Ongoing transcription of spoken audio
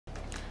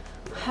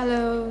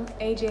Hello,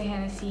 AJ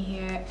Hennessy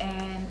here,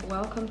 and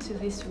welcome to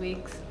this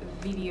week's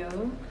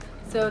video.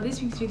 So this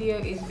week's video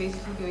is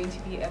basically going to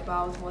be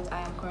about what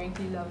I am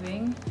currently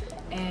loving,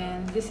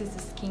 and this is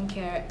the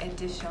skincare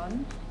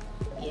edition.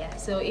 Yeah,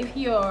 so if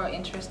you're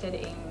interested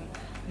in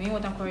knowing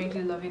what I'm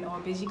currently loving or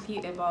basically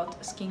about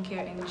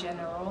skincare in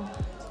general,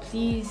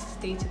 please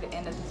stay to the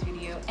end of this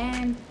video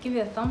and give it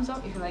a thumbs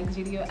up if you like this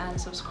video, and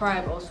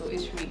subscribe also,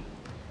 it's free.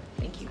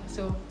 Thank you.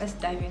 So let's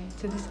dive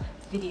into this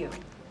video.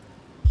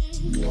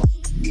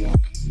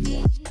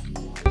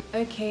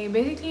 Okay,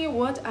 basically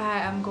what I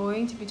am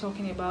going to be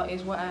talking about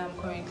is what I am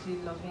currently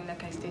loving,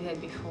 like I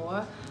stated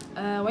before.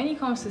 When it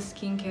comes to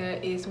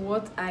skincare, is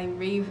what I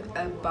rave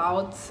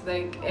about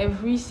like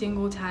every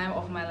single time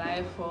of my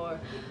life, for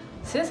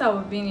since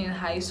I've been in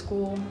high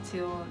school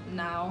till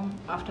now,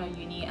 after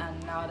uni,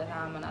 and now that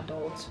I'm an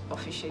adult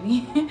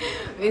officially.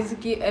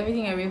 Basically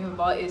everything I rave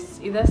about is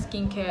either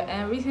skincare,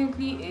 and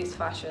recently it's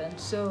fashion.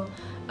 So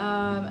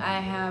I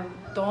have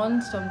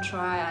done some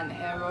try and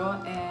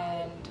error,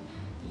 and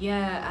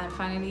yeah, and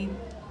finally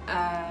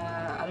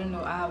I don't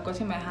know, I have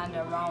gotten my hand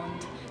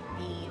around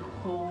the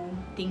whole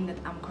thing that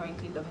I'm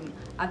currently loving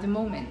at the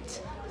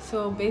moment.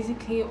 So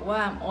basically what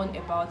I'm on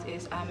about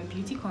is I'm a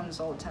beauty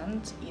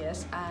consultant,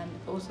 yes, and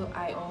also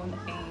I own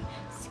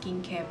a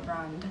skincare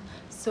brand.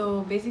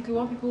 So basically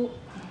what people,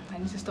 I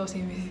need to stop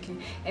saying basically,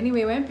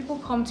 anyway, when people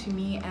come to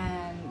me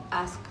and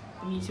ask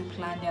me to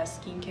plan their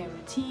skincare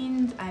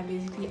routines, I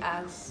basically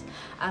ask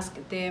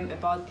them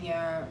about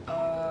their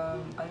I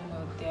don't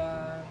know,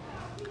 their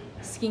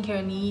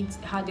skincare needs,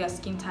 how their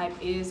skin type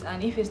is,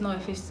 and if it's not a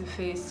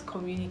face-to-face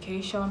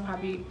communication,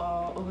 probably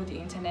over the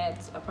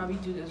internet, I'll probably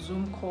do the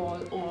Zoom call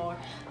or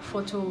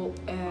photo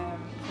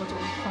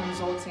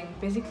consulting.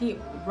 Basically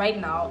right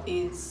now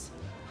it's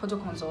photo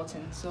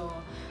consulting, so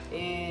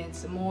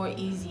it's more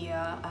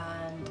easier,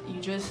 and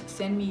you just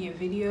send me a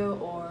video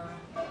or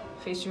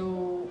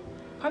facial,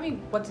 probably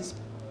what is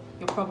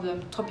your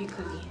problem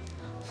topically.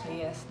 So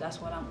yes,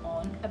 that's what I'm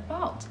on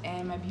about,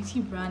 and my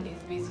beauty brand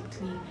is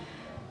basically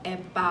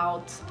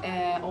about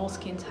all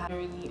skin types,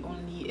 really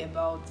only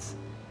about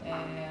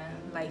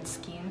light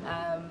skin.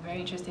 I'm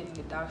very interested in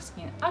the dark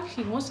skin.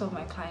 Actually, most of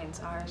my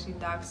clients are actually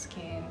dark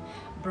skin,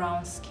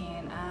 brown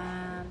skin,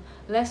 and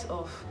less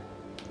of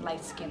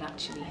light skin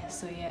actually.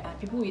 So yeah, and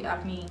people with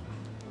acne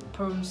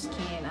prone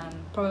skin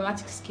and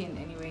problematic skin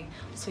anyway.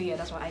 So yeah,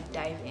 that's what I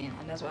dive in,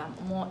 and that's what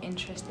I'm more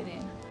interested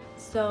in.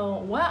 So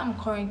what I'm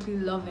currently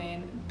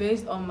loving,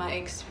 based on my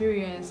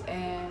experience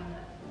and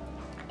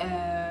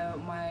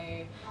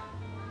my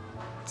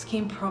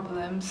skin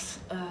problems,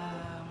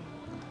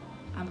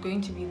 I'm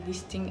going to be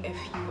listing a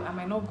few. I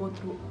might not go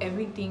through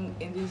everything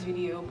in this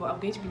video, but I'm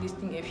going to be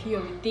listing a few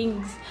of the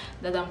things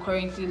that I'm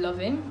currently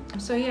loving.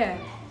 So yeah,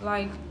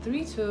 like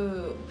 3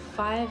 to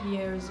 5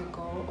 years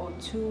ago, or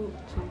 2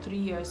 to 3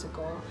 years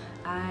ago,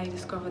 I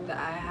discovered that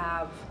I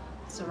have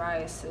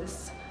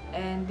psoriasis,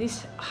 and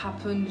this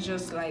happened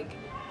just like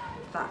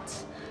that.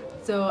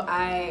 So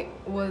I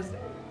was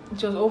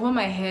just over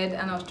my head,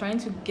 and I was trying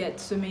to get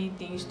so many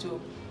things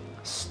to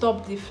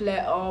stop the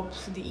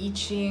flare-ups, the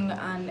itching,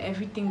 and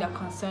everything that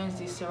concerns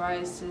the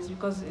psoriasis,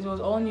 because it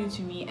was all new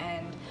to me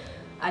and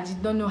I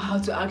did not know how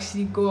to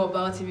actually go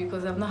about it,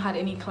 because I've not had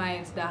any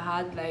clients that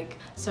had like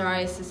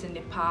psoriasis in the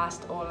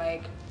past, or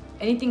like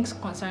anything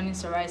concerning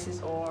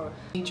psoriasis or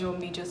major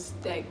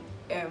like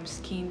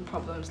skin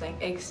problems like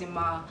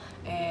eczema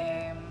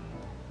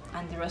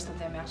and the rest of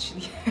them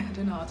actually. I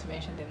don't know how to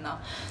mention them now.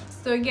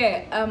 So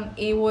yeah,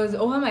 it was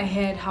over my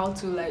head how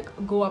to like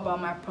go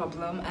about my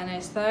problem, and I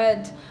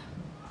started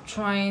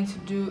trying to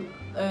do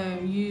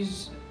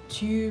use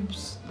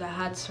tubes that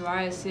had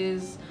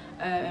psoriasis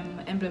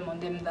emblem on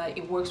them, that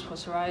it works for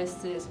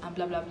psoriasis and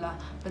blah blah blah,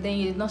 but then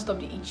it did not stop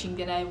the itching.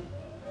 Then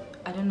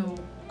I don't know,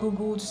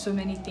 googled so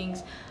many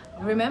things.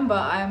 Remember,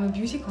 I am a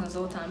beauty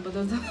consultant, but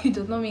it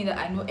does not mean that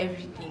I know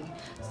everything.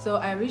 So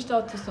I reached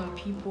out to some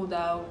people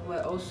that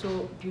were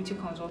also beauty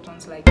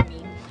consultants like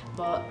me,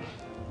 but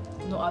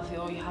no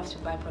avail, you have to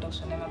buy products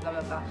from them, blah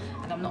blah blah,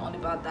 and I'm not on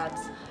about that.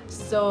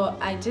 So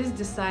I just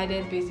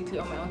decided basically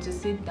on my own to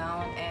sit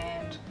down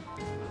and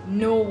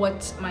know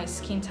what my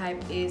skin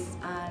type is,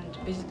 and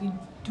basically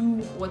do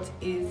what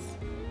is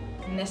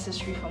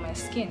necessary for my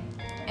skin.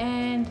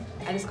 And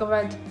I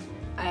discovered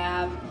I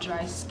have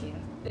dry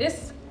skin.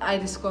 This I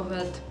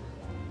discovered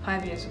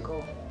 5 years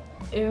ago.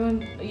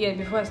 Even yeah,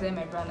 before I started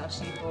my brand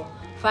actually, but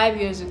 5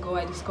 years ago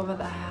I discovered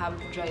that I have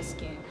dry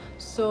skin.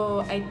 So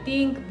I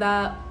think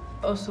that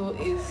also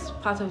is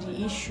part of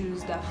the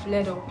issues that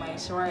flared up my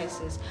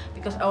psoriasis,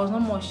 because I was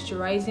not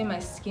moisturizing my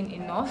skin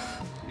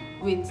enough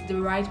with the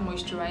right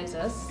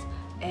moisturizers,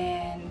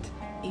 and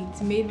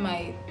it made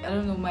my, I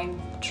don't know, my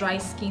dry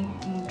skin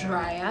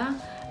drier,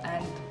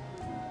 and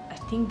I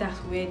think that's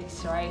where the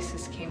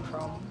psoriasis came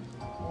from,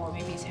 or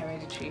maybe it's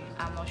hereditary,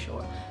 I'm not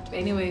sure. But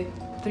anyway,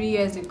 3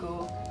 years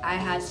ago I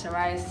had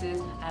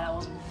psoriasis, and I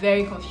was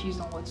very confused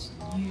on what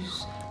to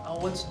use or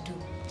what to do.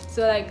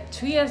 So like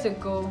 2 years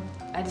ago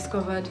I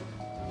discovered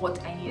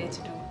what I needed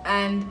to do,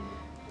 and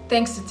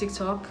thanks to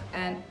TikTok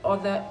and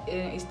other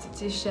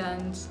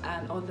institutions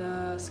and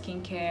other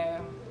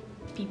skincare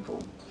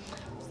people.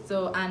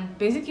 So, and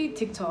basically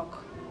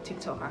TikTok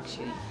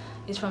actually,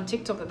 it's from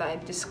TikTok that I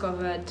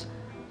discovered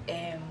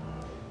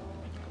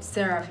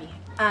CeraVe,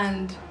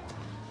 and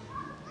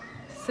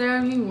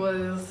CeraVe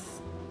was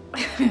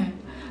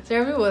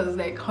CeraVe was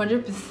like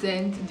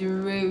 100% the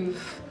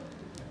rave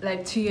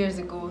like 2 years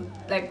ago,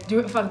 like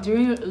during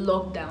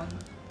lockdown.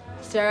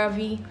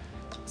 CeraVe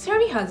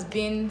has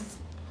been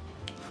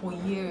for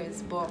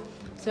years, but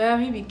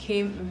CeraVe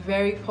became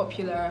very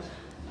popular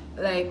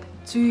like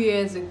 2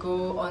 years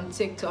ago on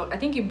TikTok. I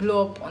think it blew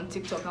up on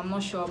TikTok, I'm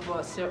not sure,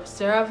 but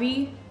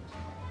CeraVe,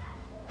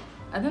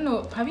 I don't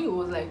know, probably it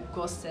was like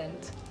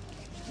godsend.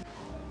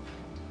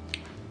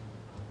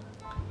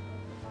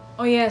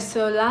 Oh yeah,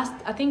 so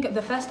I think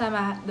the first time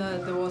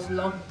there was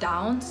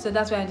lockdown, so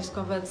that's when I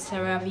discovered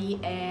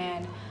CeraVe,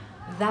 and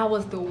that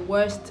was the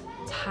worst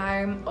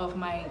time of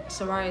my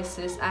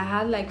psoriasis. I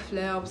had like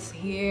flare-ups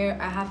here,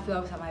 I have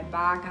flare-ups on my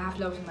back, I have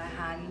flare-ups in my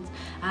hands,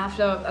 I have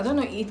flare-ups, I don't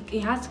know,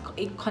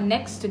 it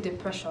connects to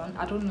depression,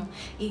 I don't know,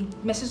 it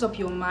messes up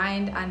your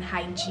mind and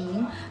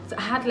hygiene. So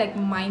I had like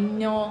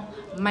minor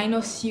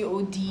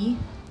COD,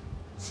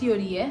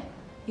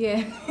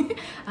 yeah.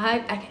 I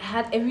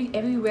had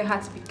everywhere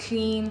had to be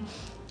clean,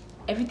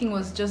 everything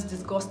was just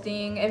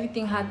disgusting,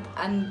 everything had,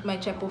 and my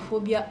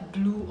trypophobia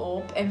blew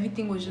up,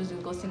 everything was just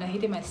disgusting. I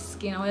hated my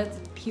skin, I wanted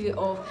to peel it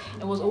off,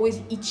 it was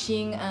always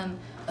itching, and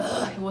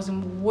it was the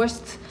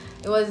worst.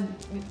 It was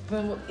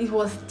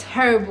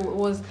terrible. It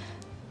was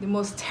the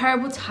most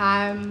terrible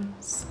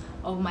times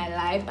of my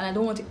life, and I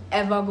don't want to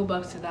ever go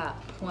back to that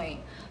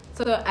point.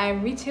 So I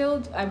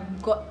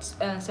got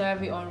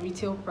CeraVe on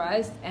retail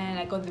price, and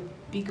I got the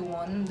big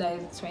one that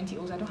is 20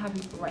 O's. I don't have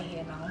it right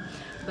here now,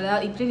 but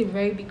it played a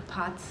very big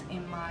part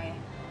in my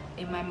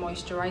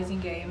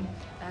moisturizing game.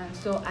 And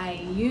so I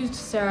used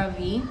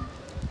CeraVe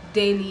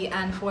daily,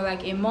 and for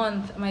like a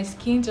month my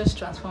skin just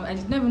transformed. I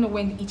didn't even know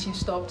when the itching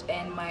stopped,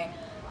 and my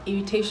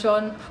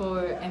irritation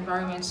for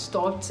environment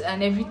stopped,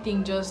 and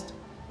everything just,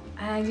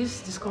 and I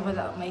just discovered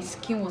that my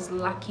skin was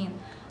lacking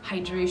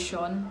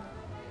hydration,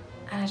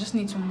 and I just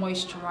need to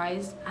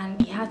moisturize,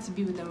 and it had to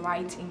be with the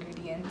right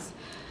ingredients.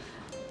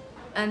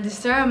 And the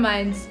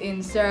ceramides in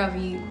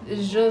CeraVe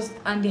is just,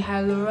 and the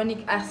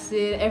hyaluronic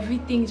acid,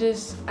 everything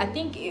just, I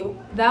think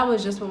that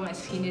was just what my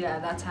skin needed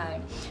at that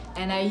time.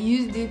 And I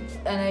used it,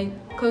 and I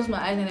closed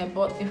my eyes, and I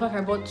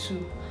bought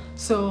 2.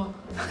 So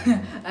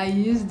I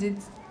used it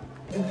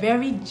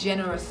very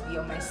generously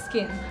on my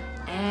skin,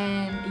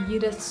 and it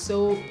yielded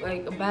so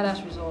like a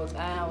badass result,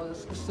 and I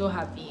was so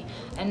happy.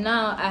 And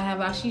now I have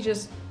actually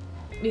just,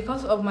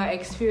 because of my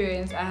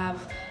experience, I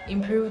have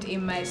improved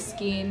in my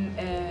skin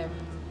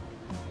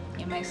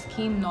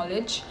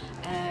knowledge,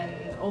 and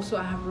also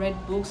I have read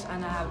books,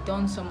 and I have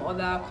done some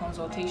other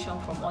consultation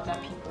from other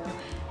people,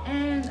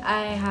 and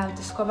I have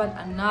discovered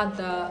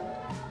another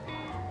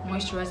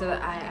moisturizer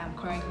that I am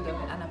currently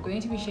loving, and I'm going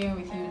to be sharing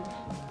with you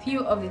a few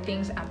of the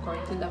things I'm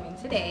currently loving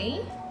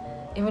today,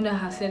 even though I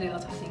have said a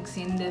lot of things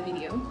in the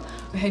video.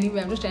 But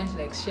anyway, I'm just trying to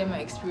like share my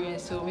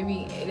experience, so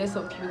maybe a lot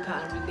of people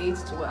can relate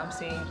to what I'm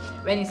saying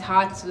when it's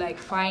hard to like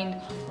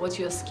find what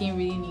your skin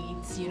really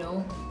needs, you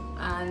know,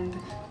 and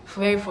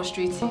very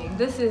frustrating.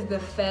 This is the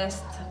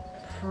first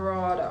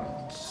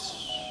product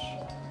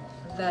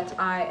that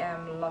I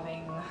am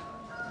loving.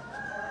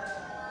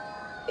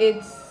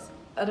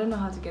 I don't know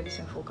how to get this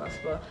in focus,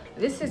 but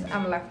this is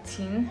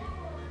Almlactin.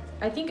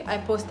 I think I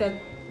posted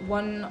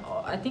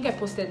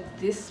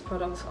this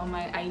product on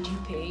my IG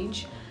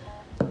page.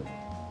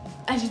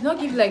 I did not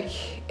give like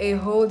a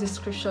whole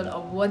description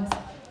of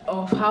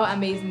how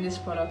amazing this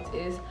product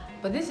is,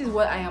 but this is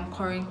what I am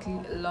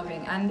currently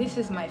loving, and this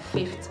is my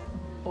 5th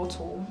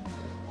bottle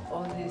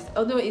of this,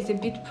 although it's a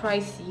bit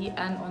pricey,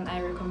 and on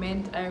I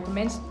recommend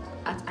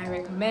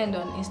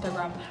on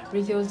Instagram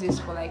retails this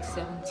for like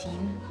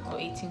 17 or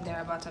 18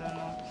 thereabouts, I don't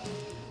know.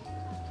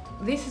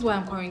 This is what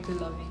I'm currently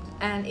loving,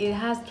 and it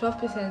has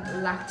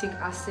 12% lactic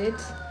acid,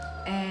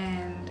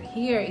 and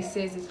here it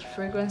says it's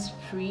fragrance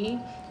free.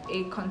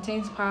 It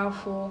contains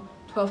powerful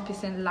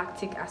 12%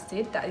 lactic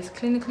acid that is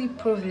clinically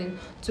proven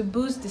to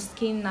boost the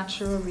skin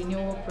natural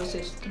renewal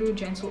process through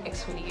gentle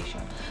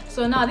exfoliation.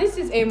 So now this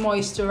is a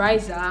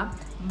moisturizer,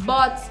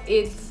 but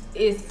it's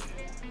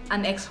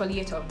an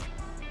exfoliator.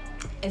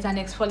 It's an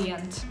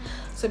exfoliant.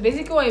 So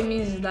basically what it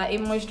means is that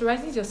it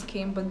moisturizes your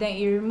skin, but then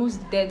it removes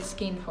dead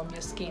skin from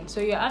your skin.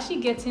 So you're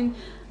actually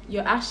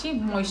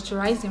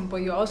moisturizing, but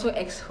you're also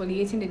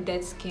exfoliating the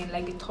dead skin,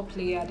 like the top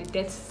layer, the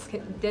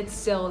dead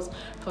cells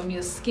from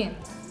your skin.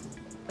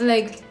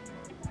 Like,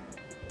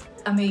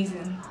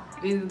 amazing,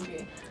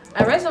 basically.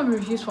 I read some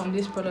reviews from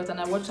this product,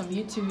 and I watched some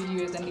YouTube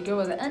videos, and the girl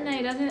was like, oh no,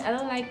 I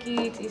don't like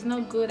it, it's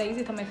not good, I use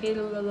it on my face,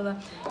 blah, blah, blah.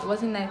 It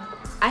wasn't like,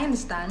 I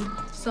understand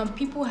some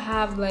people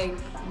have like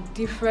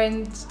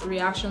different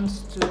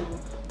reactions to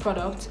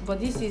products, but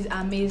this is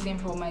amazing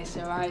for my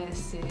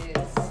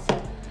psoriasis,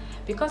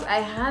 because I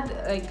had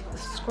like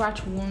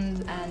scratch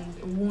wounds and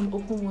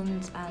open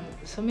wounds and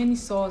so many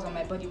sores on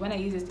my body. When I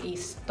used it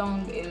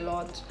stung a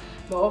lot.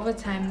 but over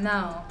time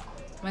now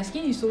my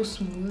skin is so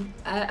smooth.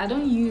 I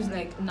don't use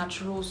like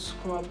natural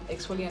scrub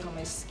exfoliant on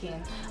my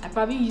skin. I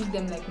probably use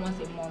them like once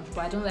a month,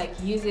 but I don't like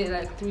use it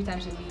like 3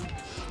 times a week.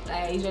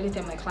 I usually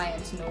tell my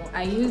clients, no,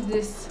 I use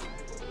this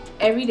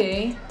every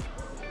day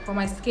for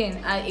my skin,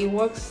 and it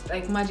works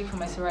like magic for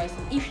my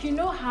psoriasis. If you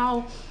know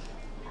how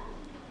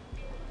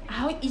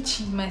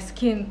itchy my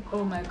skin,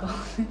 oh my god.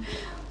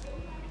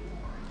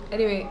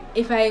 Anyway,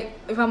 if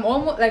I'm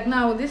almost like,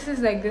 now this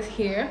is like this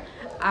here,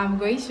 I'm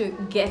going to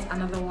get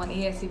another one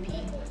ASAP,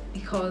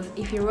 because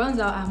if it runs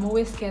out, I'm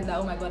always scared that,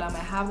 oh my god, I might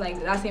have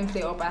like that same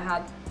flare up I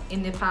had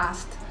in the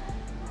past.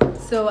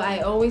 So I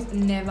always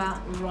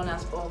never run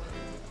out of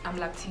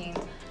Almlactin.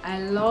 I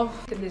love,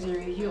 there's a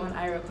review on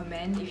I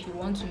recommend if you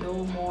want to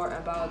know more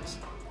about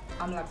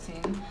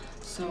Almlactin.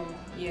 So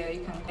yeah,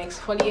 you can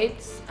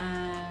exfoliate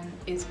and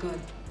it's good.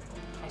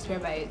 I swear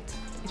by it.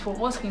 It's for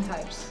all skin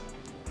types.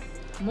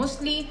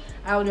 Mostly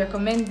I would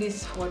recommend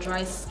this for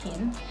dry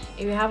skin.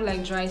 If you have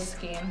like dry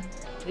skin,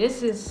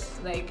 this is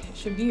like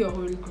should be your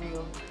holy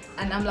grail.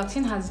 And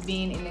Almlactin has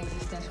been in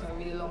existence for a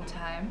really long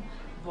time,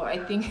 but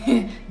I think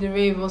the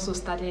rave also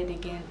started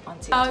again on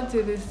TikTok. Now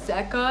to the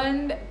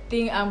second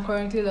thing I'm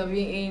currently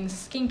loving in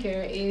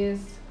skincare is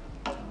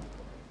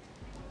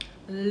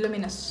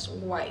Luminous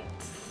White.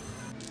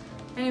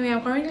 Anyway,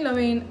 I'm currently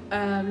loving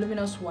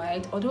Luminous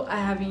White, although I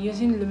have been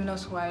using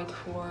Luminous White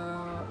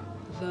for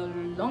the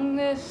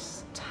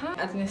longest time,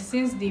 I think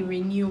since the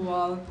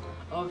renewal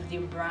of the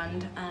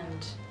brand.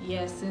 And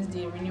yes, since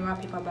the renewal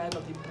paper bag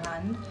of the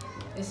brand,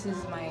 this is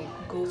my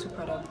go-to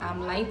product.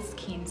 I'm light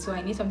skinned, so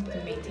I need something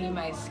to maintain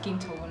my skin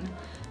tone.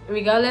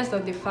 Regardless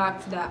of the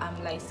fact that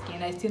I'm light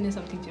skinned, I still need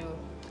something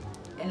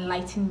to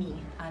enlighten me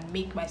and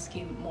make my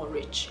skin more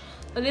rich.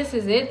 So this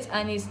is it,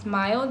 and it's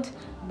mild,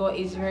 but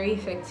it's very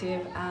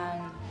effective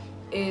and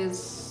it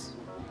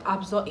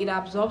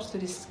absorbs to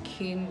the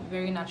skin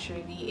very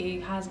naturally.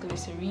 It has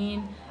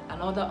glycerin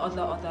and other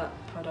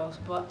products,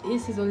 but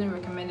this is only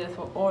recommended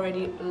for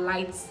already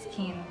light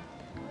skin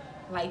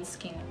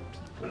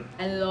people.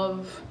 I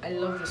love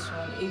this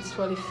one. It's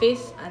for the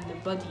face and the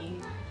body,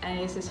 and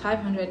it is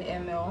 500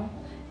 ml.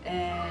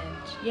 And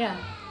yeah,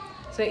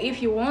 so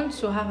if you want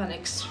to have an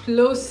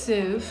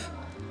explosive,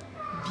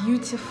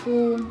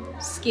 beautiful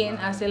skin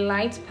as a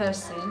light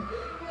person,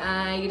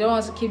 you don't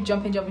want to keep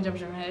jumping,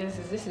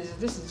 this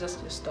is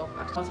just your stop.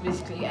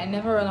 Basically, I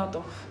never run out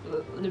of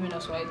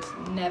Luminous White,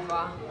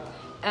 never.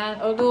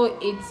 And although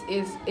it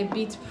is a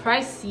bit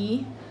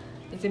pricey,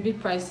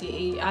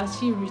 it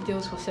actually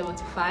retails for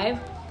 75,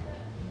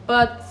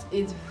 but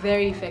it's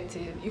very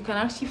effective. You can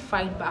actually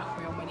fight back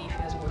for your money if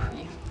it doesn't work for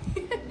you.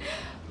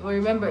 But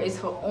remember, it's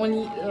for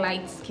only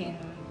light skin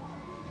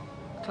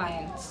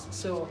clients.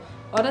 So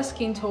other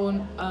skin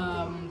tone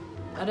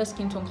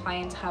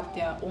clients have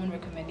their own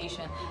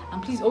recommendation,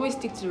 and please always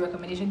stick to the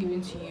recommendation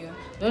given to you.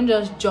 Don't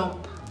just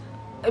jump.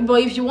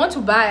 But if you want to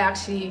buy,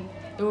 actually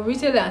it will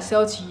retail and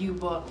sell to you,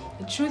 but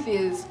the truth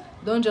is,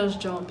 don't just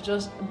jump.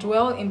 Just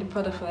dwell in the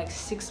product for like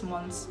 6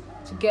 months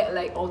to get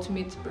like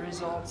ultimate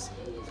results.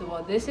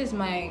 So this is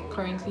my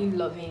currently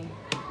loving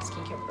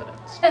skincare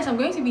products. Yes, I'm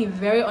going to be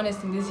very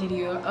honest in this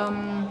video.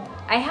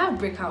 I have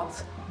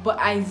breakouts, but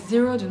I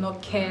do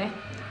not care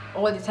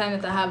all the time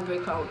that I have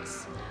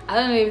breakouts. I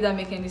don't know if that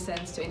makes any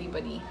sense to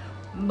anybody,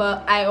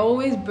 but I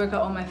always break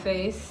out on my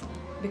face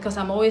because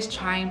I'm always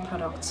trying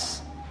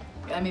products.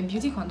 I'm a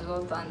beauty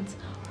consultant,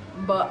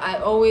 but I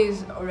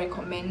always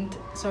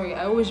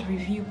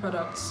review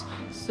products.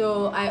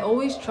 So I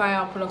always try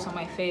out products on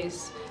my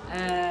face,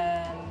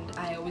 and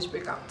I always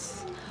break out.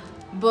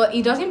 But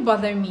it doesn't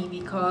bother me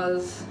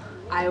because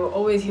I will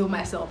always heal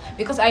myself,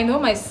 because I know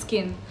my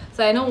skin,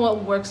 so I know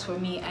what works for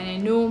me, and I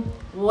know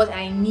what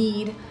I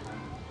need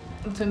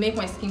to make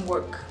my skin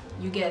work.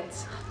 You get?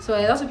 So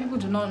a lot of people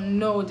do not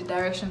know the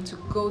direction to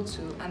go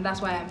to, and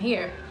that's why I'm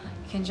here.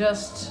 You can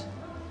just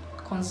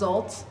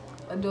consult,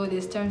 although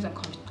there's terms and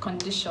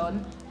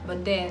condition,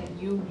 but then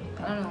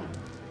I don't know,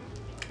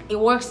 it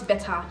works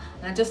better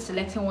than just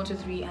selecting 1, 2,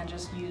 3 and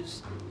just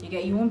use.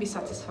 You won't be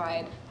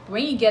satisfied.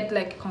 When you get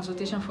like a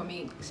consultation from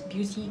a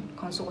beauty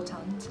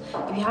consultant,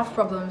 if you have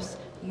problems,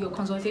 your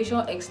consultation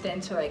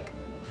extends to like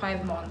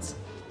 5 months.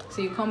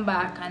 So you come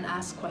back and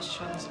ask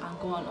questions and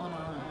go on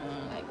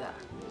like that.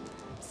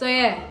 So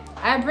yeah,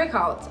 I break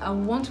out. I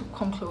want to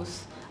come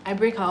close. I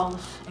break out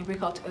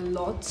a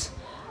lot,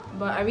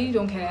 but I really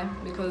don't care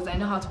because I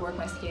know how to work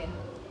my skin.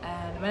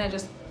 And when I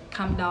just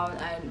calm down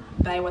and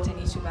buy what I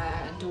need to buy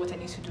and do what I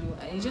need to do,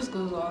 and it just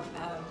goes off.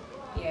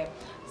 Yeah,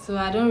 so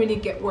I don't really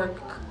get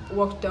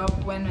worked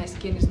up when my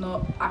skin is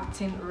not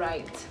acting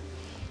right.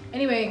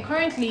 Anyway,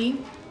 currently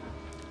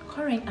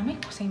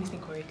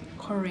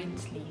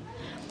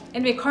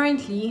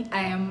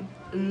I am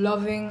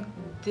loving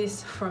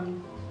this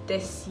from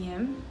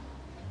Dryskin,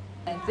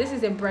 and this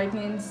is a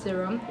brightening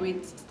serum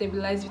with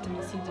stabilized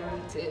vitamin C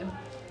derivative.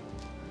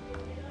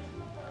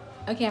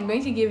 Okay, I'm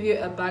going to give you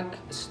a back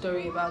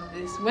story about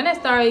this. When I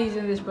started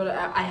using this product,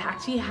 I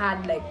actually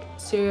had like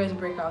serious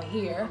breakout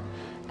here,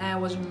 and I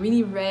was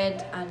really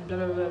red and blah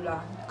blah blah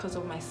blah because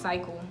of my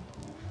cycle.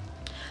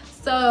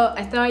 So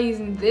I started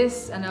using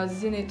this, and I was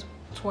using it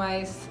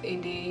twice a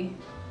day,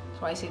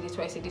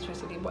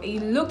 but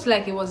it looked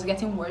like it was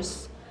getting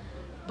worse.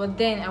 But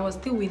then I was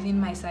still within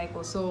my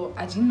cycle, so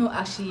I didn't know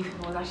actually if it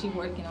was actually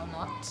working or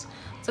not.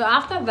 So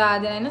after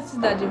that, then I noticed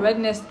that the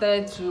redness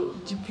started to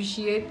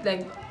depreciate,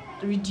 like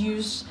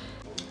reduce.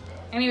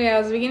 Anyway, I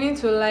was beginning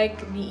to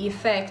like the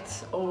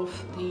effect of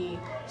the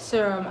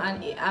serum,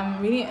 and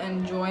I'm really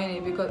enjoying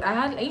it because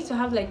I used to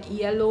have like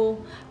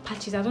yellow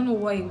patches. I don't know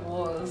what it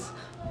was,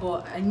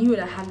 but I knew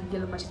that I had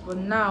yellow patches. But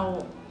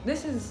now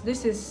this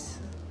is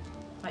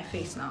my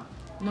face now.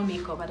 No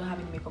makeup. I don't have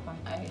any makeup on.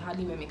 I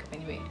hardly wear makeup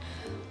anyway.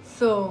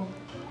 So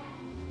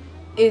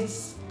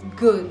it's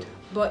good,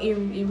 but it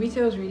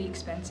retails really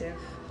expensive.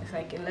 It's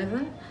like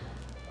 11,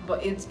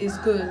 but it's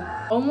good.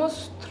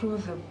 Almost through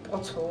the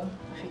bottle,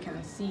 if you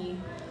can see.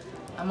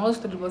 I'm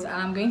almost through the bottle,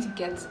 and I'm going to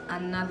get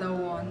another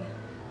one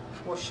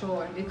for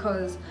sure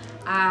because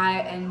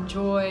I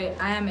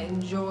am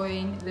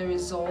enjoying the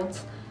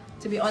results.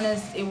 To be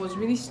honest, it was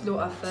really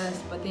slow at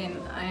first, but then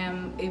I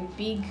am a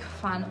big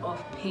fan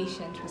of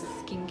patience with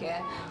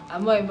skincare.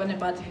 I'm not even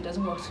about if it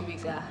doesn't work 2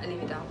 weeks, I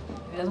leave it down.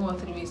 If it doesn't work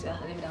 3 weeks, I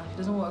leave it down. If it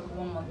doesn't work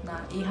 1 month,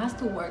 nah, it has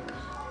to work.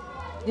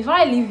 Before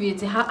I leave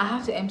it, I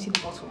have to empty the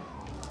bottle.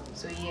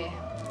 So yeah,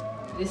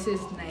 this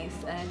is nice,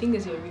 and I think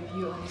there's a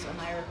review on this one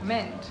I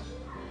recommend.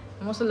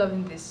 I'm also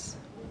loving this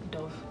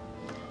Dove.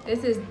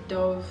 This is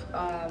Dove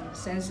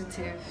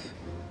Sensitive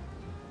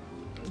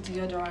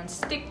Deodorant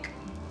Stick.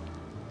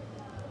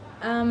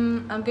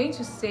 I'm going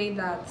to say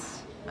that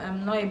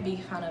I'm not a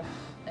big fan of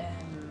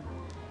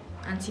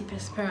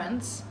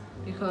antiperspirants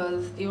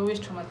because it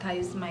always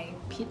traumatizes my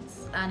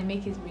pits and it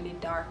makes it really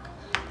dark.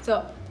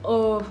 So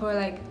for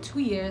like 2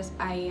 years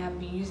I have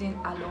been using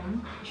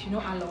alum. If you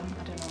know alum,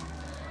 I don't know,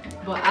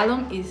 but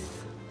alum is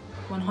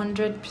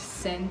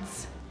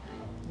 100%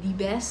 the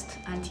best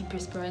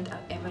antiperspirant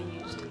I've ever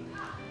used.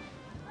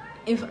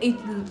 If it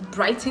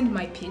brightened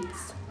my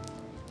pits,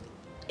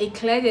 it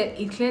cleared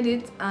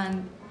it,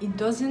 and it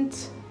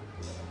doesn't,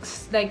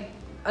 like,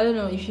 I don't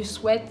know, if you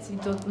sweat,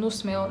 it does no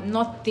smell,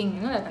 nothing.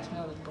 You know that I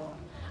smell it, but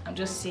I'm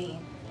just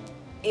saying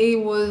it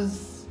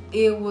was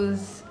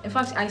in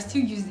fact I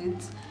still use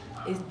it.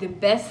 It's the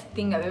best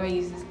thing I've ever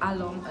used is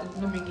alum. I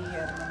don't bring it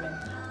here at the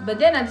moment, but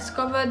then I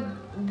discovered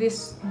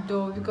this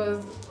Dove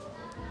because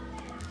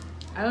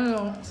I don't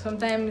know,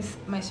 sometimes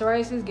my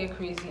psoriasis get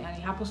crazy and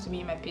it happens to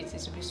me in my pits.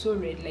 It will be so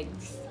red like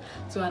this,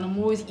 so I'm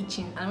always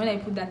itching, and when I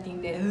put that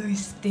thing there, it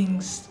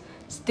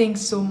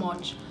stinks so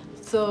much.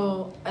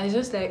 So I was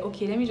just like,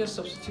 okay, let me just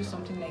substitute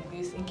something like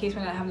this in case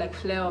when I have like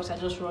flare-ups, I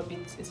just rub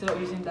it instead of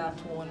using that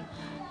one.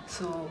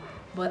 So,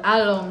 but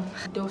alum,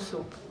 Dove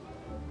soap.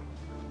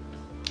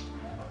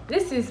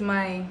 This is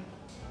my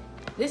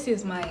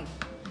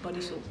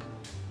body soap.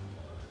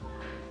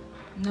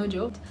 No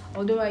joke.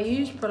 Although I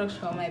use products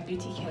from my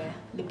beauty care,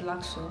 the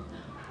black soap,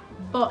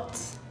 but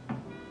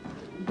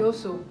Dove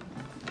soap.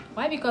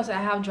 Why? Because I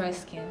have dry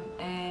skin,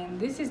 and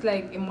this is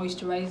like a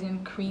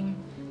moisturizing cream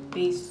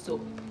based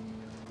soap.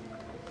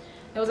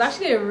 There was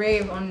actually a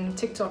rave on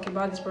TikTok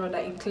about this product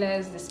that it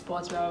clears the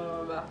spots, blah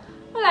blah blah.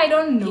 Well, I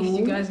don't know if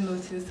you guys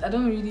noticed, I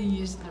don't really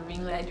use the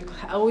ring light because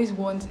I always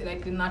want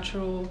like the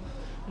natural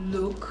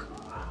look.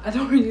 I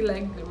don't really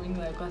like the ring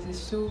light because it's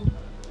so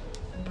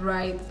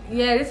bright.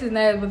 Yeah, this is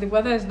nice, but the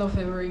weather is not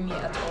favoring me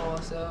at all,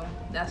 so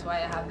that's why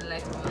I have the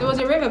light on. There was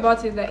a rave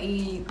about it that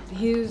he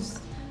heals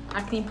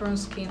acne prone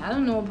skin. I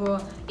don't know,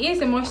 but it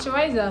is a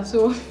moisturizer,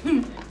 so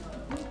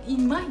it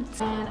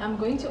might. And I'm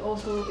going to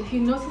also, if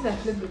you notice, I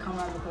flipped the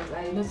camera because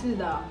I noticed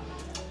that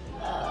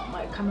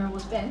my camera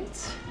was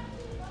bent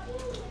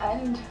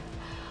and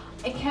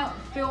I can't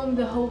film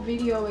the whole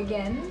video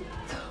again,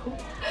 so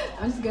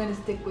I'm just going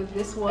to stick with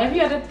this one.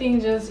 Every other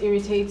thing just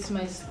irritates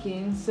my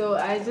skin, so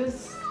I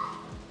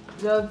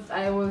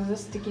was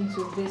just sticking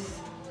to this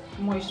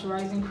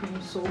moisturizing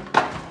cream soap.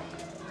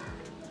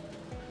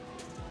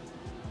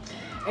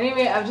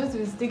 Anyway, I've just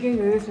been sticking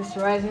to this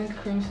moisturizing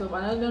cream soap,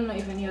 and I don't know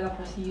if any other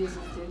person uses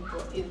it,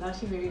 but it's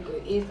actually very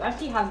good. It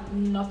actually has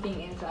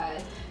nothing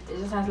inside. It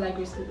just has like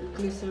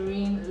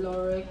glycerin,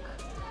 lauric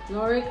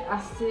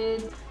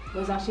acid. But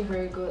it's actually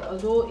very good.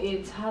 Although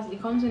it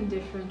comes in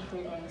different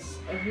fragrance.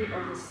 Every of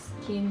the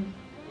skin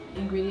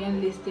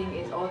ingredient listing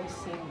is all the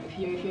same. If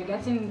you're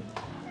getting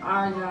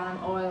argan,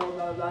 oil,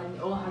 blah blah, it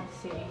all has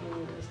the same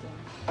ingredient listing.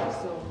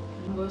 So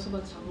I'm also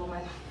going to talk about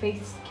my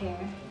face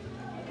care.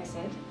 Like I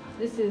said,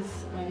 this is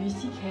my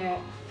beauty care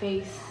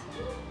face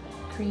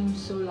cream.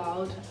 So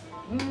loud,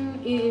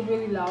 it is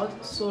really loud,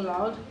 so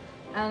loud.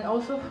 And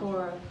also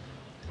for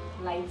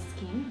light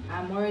skin,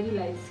 I'm already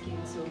light skin,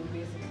 so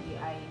basically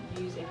I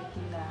use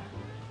everything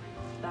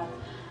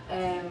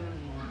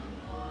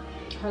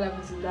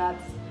that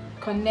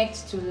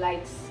connects to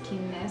light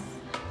skinness.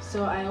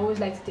 So I always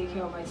like to take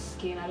care of my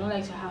skin. I don't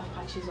like to have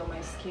patches on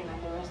my skin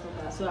and the rest of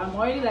that. So I'm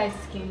already light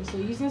skin, so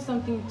using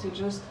something to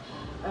just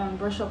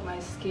brush up my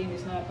skin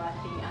is not a bad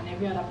thing, and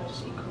every other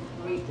person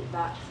incorporate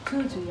that to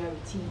their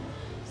routine.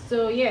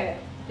 So yeah,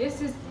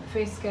 this is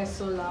face care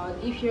so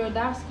loud. If you're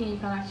dark skin, you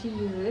can actually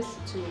use this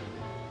to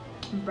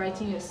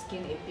brighten your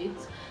skin a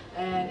bit.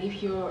 And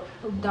if you're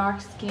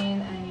dark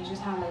skin and you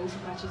just have like little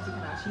patches, you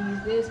can actually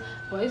use this,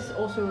 but it's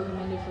also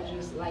recommended for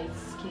just light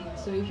skin.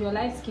 So if you're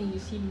light skin, you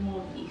see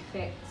more of the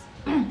effects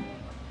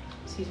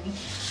excuse me.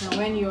 Now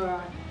when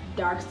you're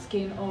dark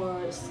skin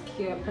or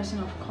person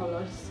of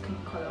color, skin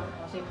color,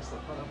 I'll say person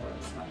of color, but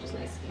it's not just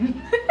light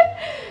skin.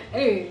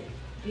 Anyway,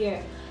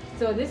 yeah,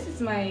 so this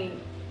is my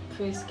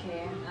face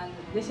care, and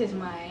this is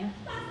mine.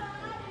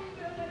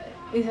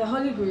 It's a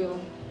holy grail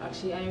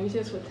actually. I use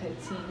it for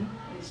 13.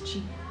 It's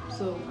cheap,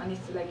 so, and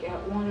it's like a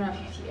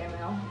 150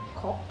 ml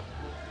cup.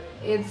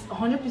 It's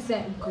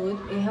 100% good.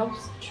 It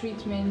helps with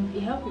treatment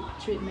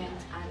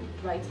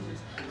and brightens.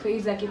 So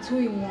it's like a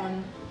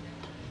 2-in-1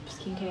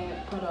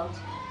 skincare product.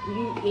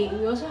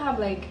 We also have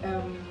like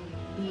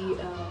the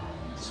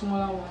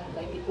smaller one,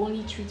 like the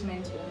only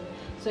treatment one.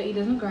 So it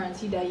doesn't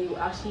guarantee that you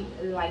actually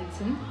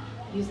lighten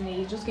using it.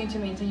 It's just going to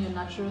maintain your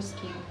natural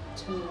skin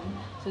tone.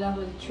 So that's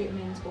what the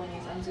treatment one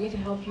is, and it's going to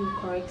help you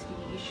correct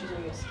the issues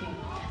of your skin.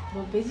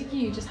 But basically,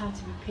 you just have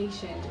to be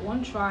patient.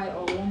 One try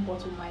or one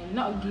bottle might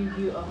not give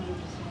you 100%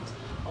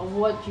 of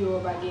what you're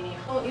bargaining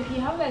for. So if you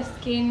have like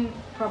skin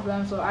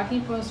problems or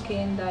acne-prone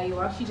skin that you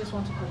actually just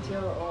want to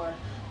curtail or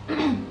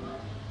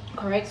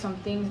correct some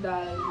things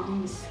that are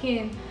within the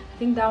skin, I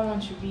think that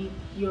one should be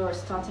your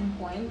starting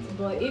point.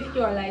 But if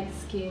you're light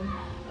skin,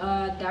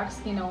 dark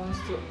skin that wants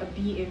to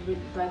be a bit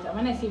brighter,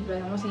 when I say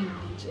bright, I'm not saying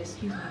bleach,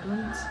 excuse me,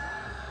 don't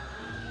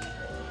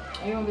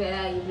everyone be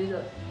like, you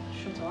better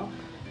shut up.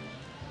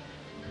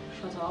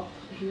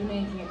 If you don't know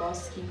anything about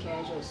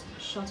skincare, just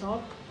shut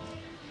up.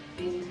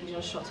 Basically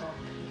just shut up,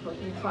 but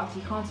in fact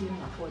you can't even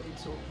afford it,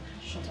 so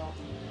shut up.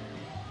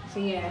 So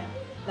yeah,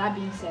 that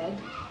being said,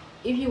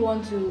 if you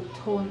want to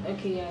tone,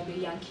 okay, yeah, the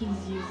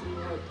Yankees use the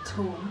word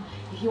tone.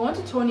 If you want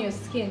to tone your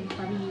skin,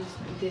 probably use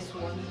this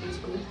one. It's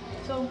good.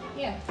 So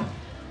yeah,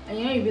 and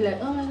you know, you'll be like,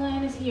 oh my god,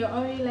 honestly, you're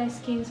already light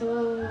skin, so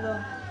blah, blah,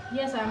 blah.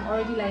 Yes, I'm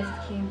already light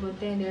skin, but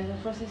then there's a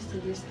process to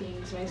this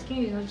thing. So my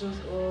skin is not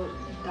just all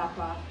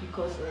dapper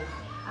because of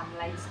I'm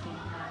light skin.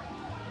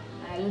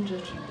 And I don't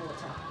just drink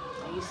water.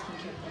 I use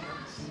skincare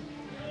products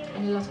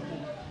and a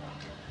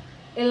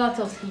lot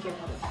of skincare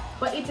products.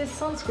 But it is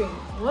sunscreen.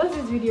 What's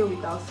this video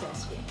without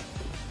sunscreen?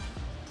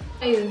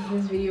 Why is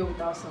this video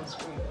without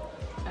sunscreen?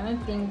 I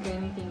don't think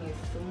anything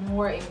is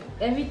more.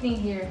 Everything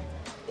here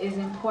is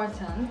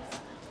important,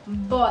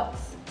 but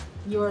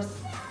your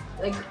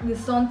like the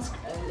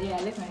yeah,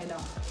 I left my head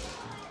down.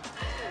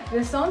 The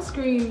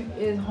sunscreen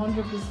is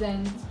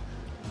 100%.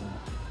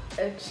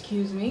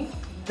 Excuse me.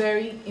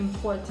 Very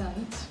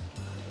important.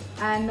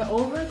 And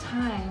over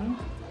time,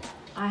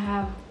 I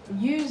have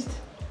used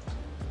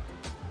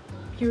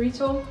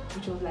Purito,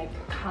 which was like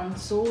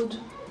cancelled,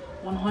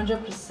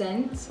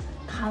 100%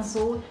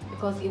 cancelled,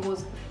 because it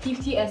was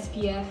 50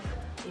 SPF,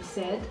 they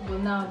said,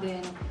 but now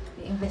then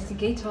the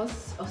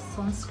investigators of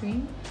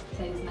sunscreen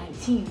said it's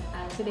 19,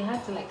 and so they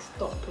had to like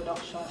stop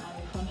production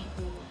and refund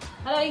people.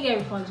 I don't get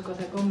refunds because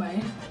I got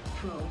mine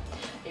from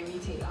a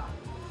retailer.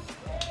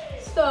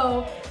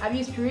 So I've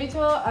used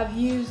Purito, I've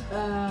used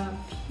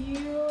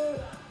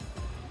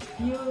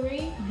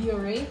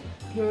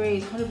Pure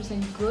is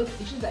 100% good.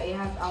 It's just that it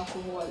has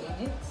alcohol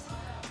in it,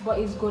 but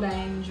it's good. I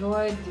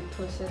enjoyed the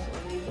process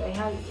of it.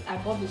 I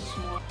bought this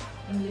small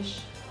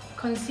English.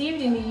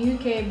 Conceived in the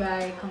UK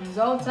by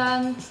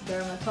consultant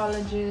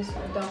dermatologist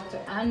Dr.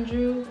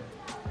 Andrew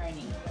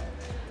Ernie.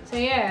 So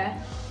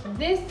yeah,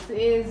 this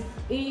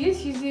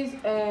uses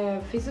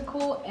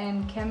physical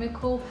and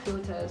chemical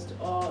filters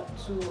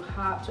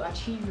to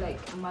achieve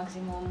like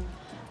maximum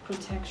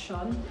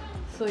protection.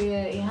 So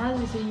yeah, it has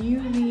this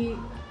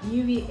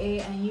UVA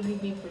and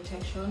UVB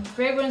protection,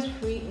 fragrance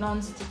free,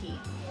 non-sticky.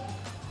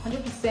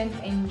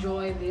 100%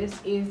 enjoy this.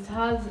 It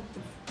has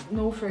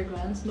no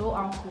fragrance, no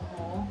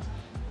alcohol.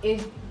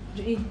 It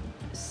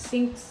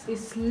slips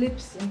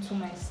into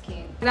my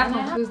skin. That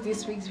concludes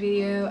this week's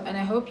video, and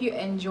I hope you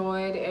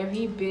enjoyed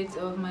every bit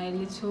of my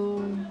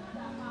little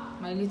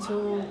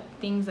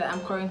things that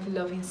I'm currently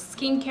loving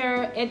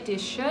skincare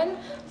edition.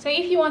 So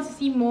if you want to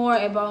see more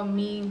about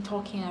me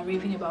talking and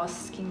raving about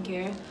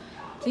skincare,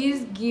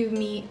 please give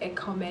me a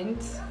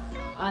comment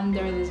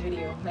under this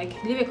video. Like,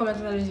 leave a comment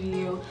under this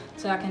video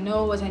so I can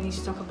know what I need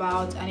to talk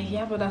about. And if you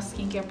have other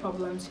skincare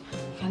problems,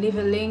 you can leave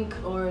a link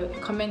or a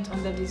comment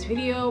under this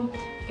video.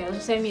 You can also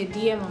send me a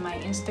DM on my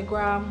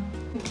Instagram.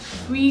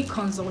 Free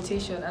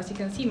consultation. As you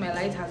can see, my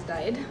light has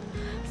died,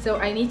 so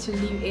I need to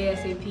leave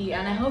ASAP.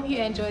 And I hope you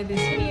enjoyed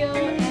this video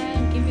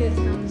and give it a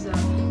thumbs up,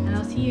 and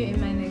I'll see you in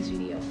my next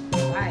video.